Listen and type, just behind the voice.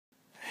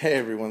Hey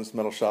everyone, it's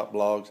Metal Shop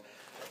Vlogs,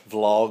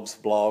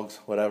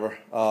 whatever.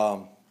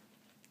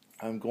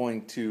 I'm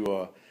going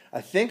to,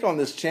 I think on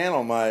this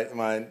channel my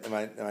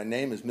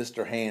name is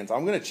Mr. Hands.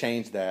 I'm going to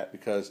change that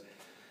because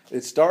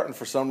it's starting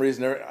for some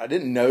reason. I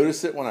didn't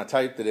notice it when I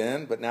typed it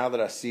in, but now that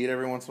I see it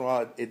every once in a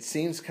while, it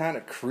seems kind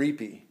of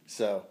creepy.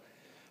 So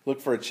look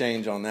for a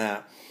change on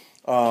that.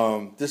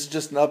 This is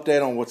just an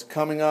update on what's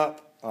coming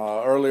up.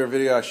 Earlier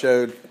video I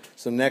showed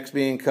some necks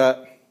being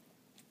cut.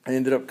 I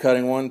ended up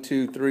cutting 1,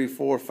 2, 3,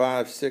 4,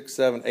 5, 6,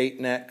 7, 8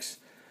 necks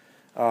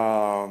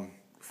for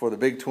the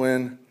big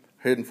twin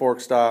hidden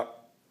fork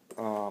stop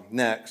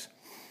necks.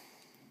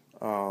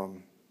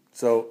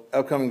 So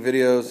upcoming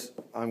videos,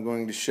 I'm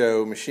going to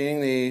show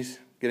machining these,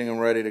 getting them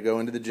ready to go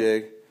into the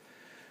jig.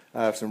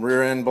 I have some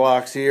rear end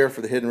blocks here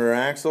for the hidden rear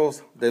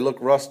axles. They look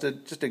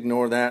rusted. Just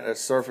ignore that. That's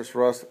surface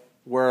rust.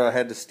 Where I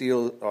had the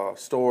steel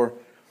store,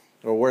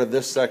 or where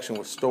this section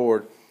was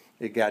stored,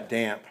 it got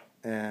damp,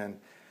 and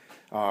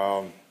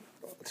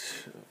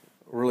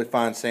really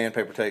fine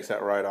sandpaper takes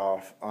that right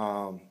off.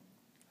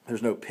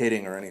 There's no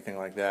pitting or anything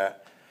like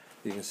that.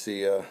 You can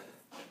see,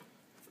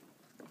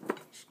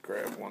 just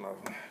grab one of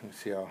them. You can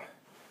see how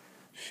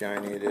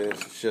shiny it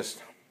is. It's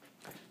just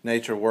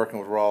nature working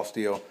with raw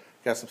steel.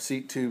 Got some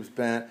seat tubes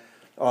bent.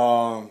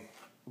 But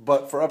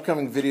for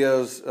upcoming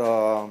videos,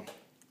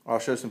 I'll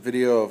show some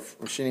video of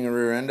machining a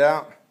rear end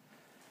out,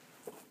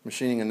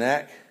 machining a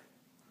neck.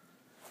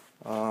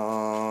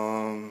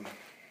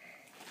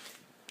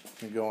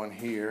 Let me go in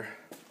here,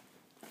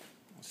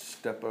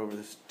 step over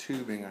this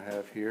tubing I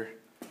have here.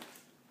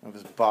 I have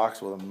this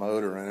box with a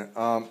motor in it.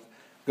 I'm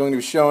going to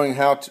be showing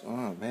how to,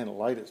 oh man, the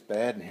light is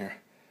bad in here.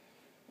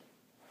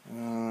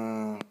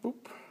 Boop,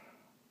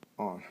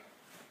 on.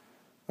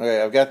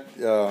 Okay, I've got,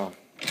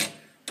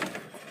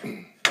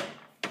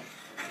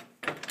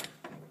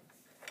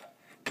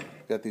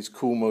 got these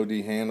Cool Mod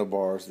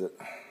handlebars that,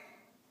 I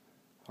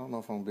don't know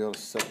if I'm going to be able to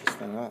set this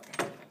thing up.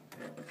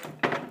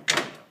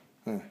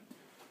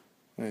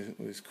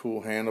 These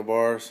cool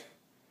handlebars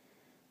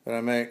that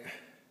I make.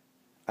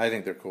 I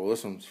think they're cool.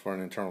 This one's for an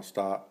internal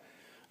stop.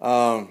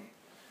 I'm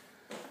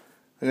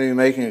going to be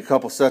making a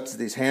couple sets of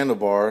these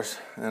handlebars,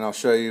 and I'll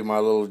show you my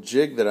little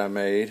jig that I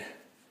made.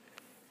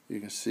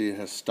 You can see it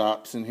has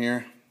stops in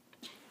here.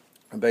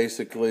 And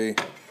basically,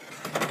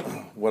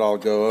 what I'll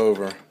go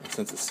over,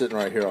 since it's sitting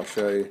right here, I'll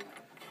show you.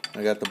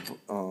 I got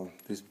the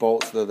these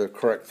bolts. They're the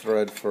correct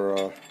thread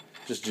for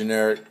just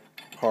generic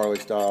Harley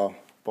style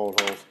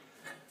bolt holes.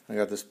 I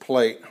got this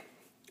plate,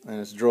 and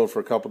it's drilled for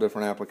a couple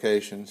different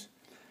applications.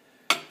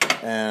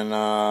 And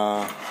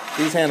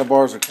these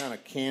handlebars are kind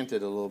of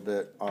canted a little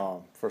bit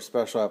for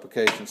special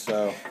applications.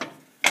 So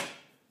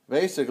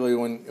basically,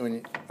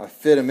 when I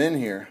fit them in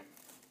here,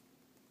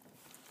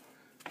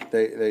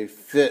 they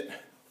fit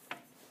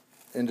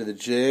into the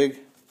jig,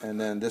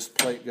 and then this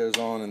plate goes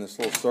on in this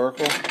little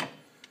circle,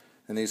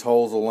 and these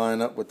holes will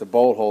line up with the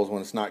bolt holes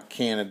when it's not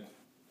canted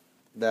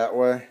that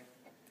way.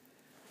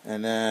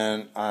 And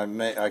then I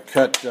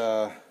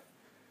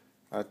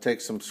take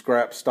some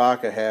scrap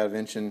stock I have,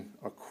 1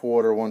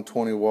 1/4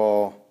 120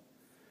 wall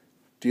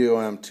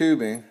DOM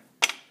tubing,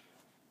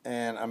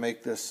 and I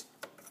make this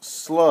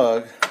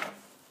slug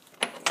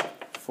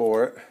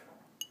for it.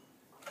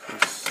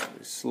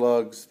 These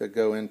slugs that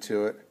go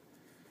into it,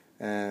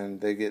 and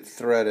they get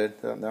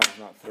threaded. That one's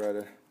not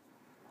threaded.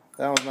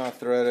 That one's not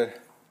threaded.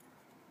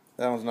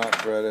 That one's not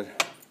threaded.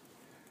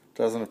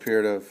 Doesn't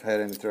appear to have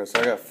had any threads.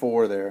 So I got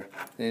 4 there.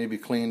 They need to be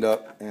cleaned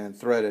up and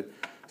threaded.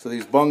 So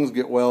these bungs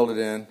get welded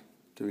in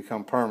to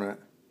become permanent,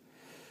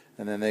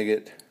 and then they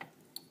get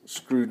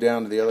screwed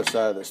down to the other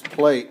side of this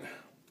plate,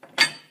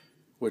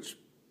 which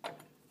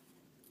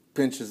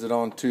pinches it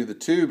onto the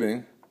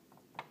tubing.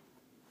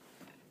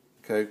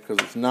 Okay, because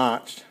it's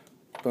notched.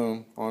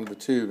 Boom, onto the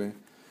tubing,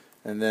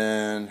 and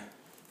then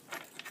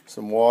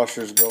some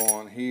washers go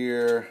on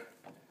here.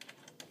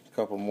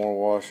 Couple more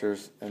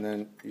washers, and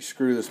then you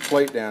screw this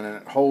plate down, and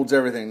it holds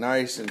everything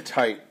nice and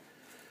tight.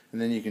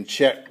 And then you can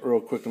check real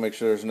quick to make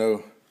sure there's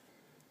no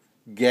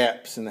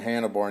gaps in the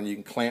handlebar, and you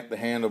can clamp the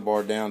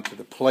handlebar down to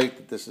the plate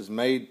that this is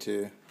made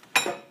to.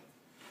 And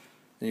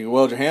you can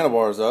weld your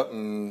handlebars up,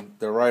 and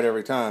they're right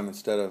every time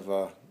instead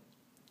of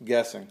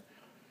guessing.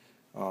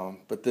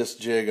 But this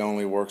jig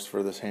only works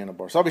for this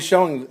handlebar. So I'll be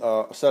showing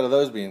a set of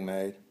those being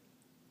made.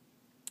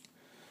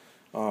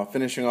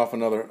 Finishing off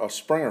a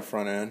Springer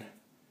front end.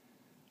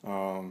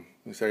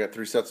 So I got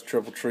 3 sets of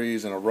triple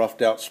trees and a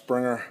roughed out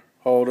Springer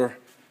holder,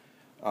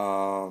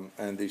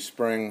 and these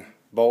spring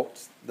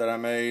bolts that I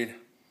made.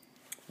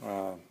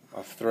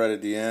 I've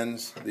threaded the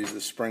ends. These are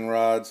the spring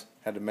rods.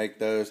 Had to make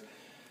those.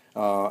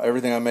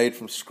 Everything I made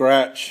from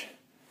scratch.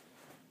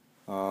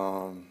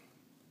 Even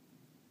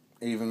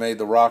made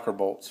the rocker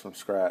bolts from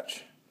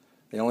scratch.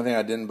 The only thing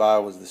I didn't buy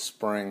was the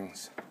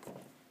springs.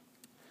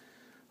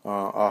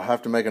 I'll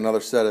have to make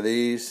another set of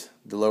these,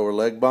 the lower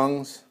leg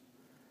bungs.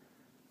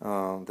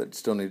 That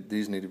still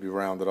these need to be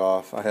rounded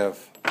off. I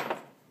have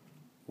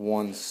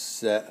 1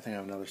 set. I think I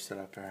have another set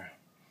up there.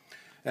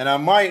 And I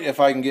might, if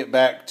I can get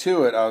back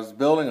to it, I was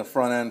building a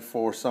front end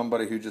for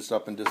somebody who just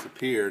up and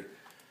disappeared.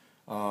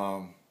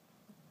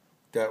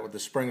 that the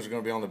springs are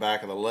going to be on the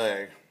back of the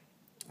leg,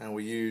 and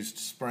we used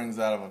springs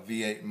out of a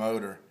V8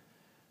 motor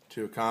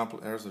to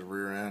accomplish. There's the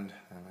rear end.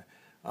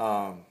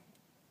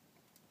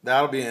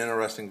 That'll be an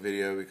interesting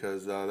video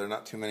because there are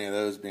not too many of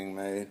those being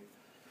made.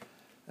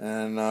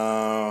 And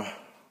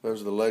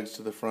those are the legs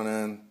to the front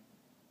end.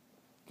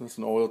 This is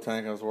an oil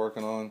tank I was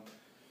working on.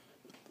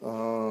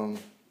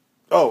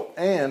 Oh,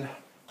 and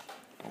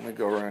let me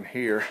go around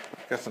here. I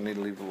guess I need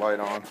to leave the light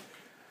on.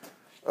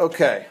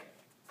 Okay.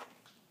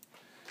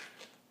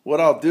 What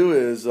I'll do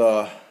is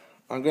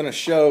I'm going to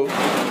show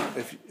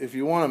if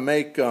you want to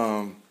make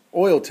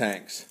oil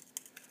tanks,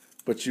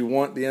 but you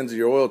want the ends of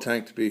your oil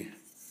tank to be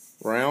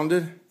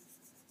rounded,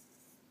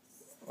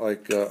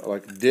 like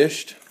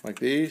dished, like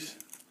these.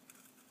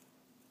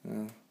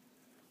 Yeah.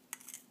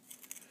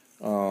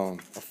 A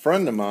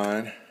friend of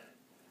mine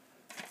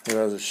who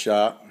has a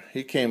shop,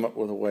 he came up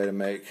with a way to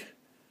make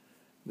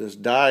this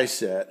die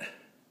set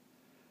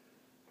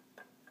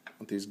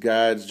with these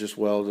guides just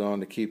welded on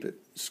to keep it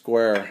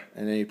square,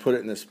 and then you put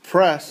it in this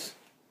press,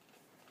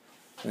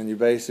 and you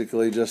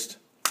basically just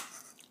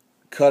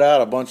cut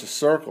out a bunch of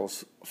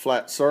circles,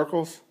 flat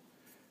circles,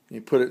 and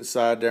you put it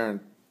inside there and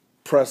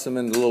press them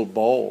into little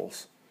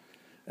bowls,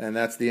 and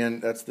that's the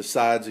end. That's the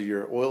sides of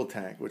your oil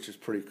tank, which is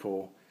pretty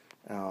cool.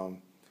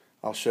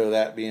 I'll show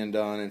that being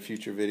done in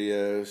future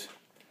videos.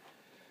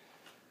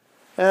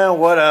 And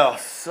what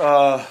else?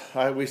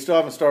 We still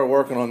haven't started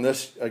working on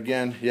this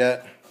again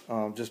yet,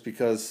 just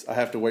because I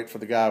have to wait for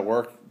the guy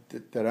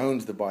that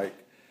owns the bike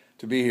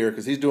to be here,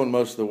 because he's doing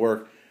most of the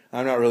work.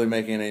 I'm not really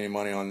making any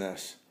money on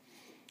this.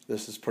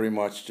 This is pretty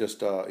much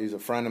just, he's a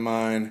friend of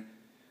mine,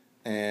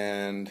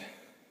 and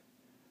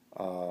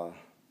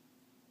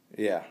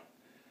yeah.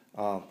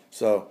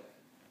 So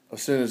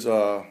as soon as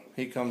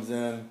he comes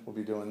in, we'll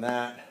be doing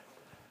that.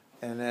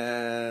 And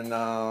then,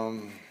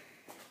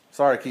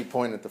 sorry I keep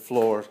pointing at the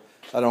floors.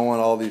 I don't want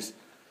all these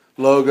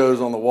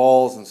logos on the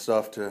walls and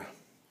stuff to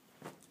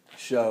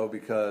show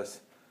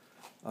because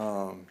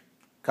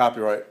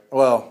copyright.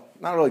 Well,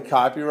 not really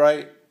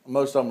copyright.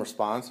 Most of them are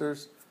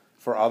sponsors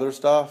for other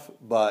stuff,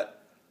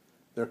 but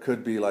there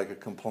could be like a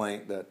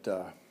complaint that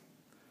their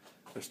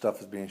stuff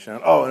is being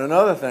shown. Oh, and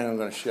another thing I'm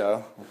going to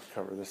show. Let's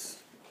cover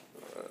this.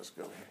 Let's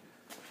go here.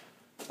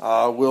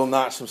 We'll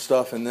notch some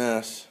stuff in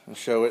this and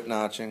show it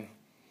notching.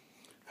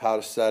 How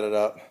to set it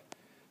up.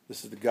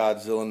 This is the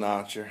Godzilla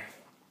notcher.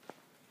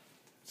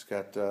 It's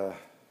got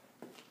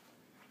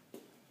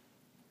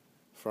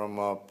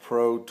from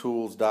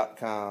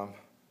protools.com.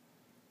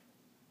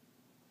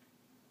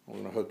 We're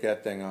going to hook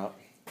that thing up.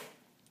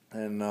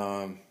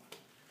 And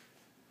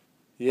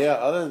yeah,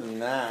 other than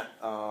that,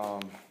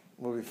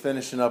 we'll be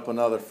finishing up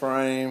another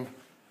frame.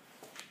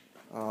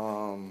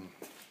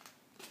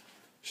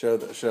 Show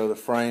the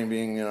frame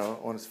being,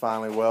 when it's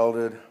finally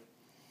welded.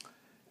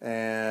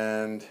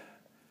 And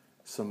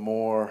some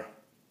more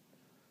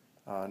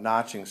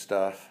notching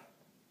stuff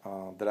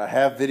that I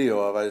have video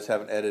of. I just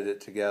haven't edited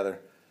it together.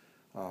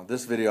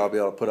 This video I'll be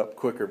able to put up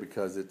quicker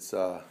because it's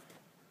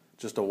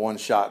just a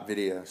one-shot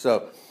video.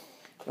 So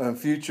in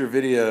future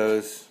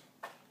videos,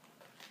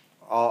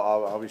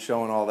 I'll be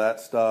showing all that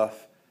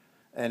stuff.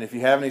 And if you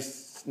have any,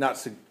 not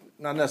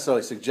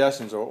necessarily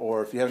suggestions,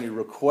 or if you have any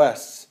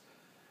requests,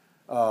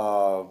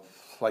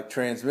 like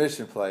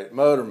transmission plate,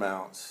 motor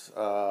mounts,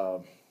 I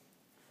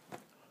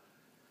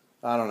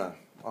don't know.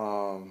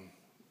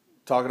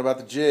 Talking about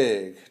the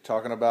jig,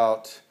 talking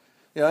about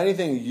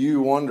anything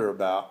you wonder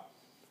about.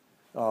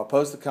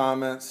 Post the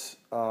comments,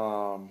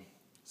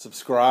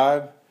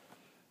 subscribe,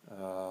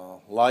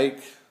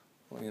 like,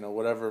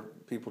 whatever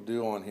people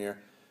do on here,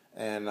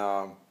 and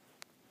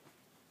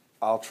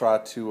I'll try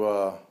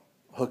to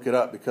hook it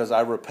up because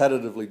I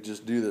repetitively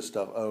just do this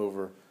stuff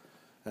over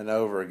and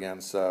over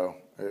again. So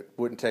it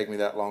wouldn't take me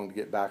that long to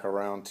get back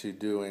around to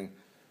doing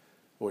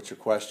what your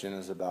question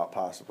is about,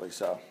 possibly.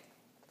 So.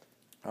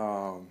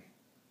 All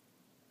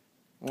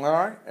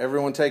right,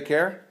 everyone take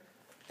care,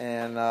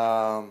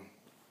 and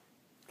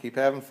keep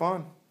having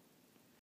fun.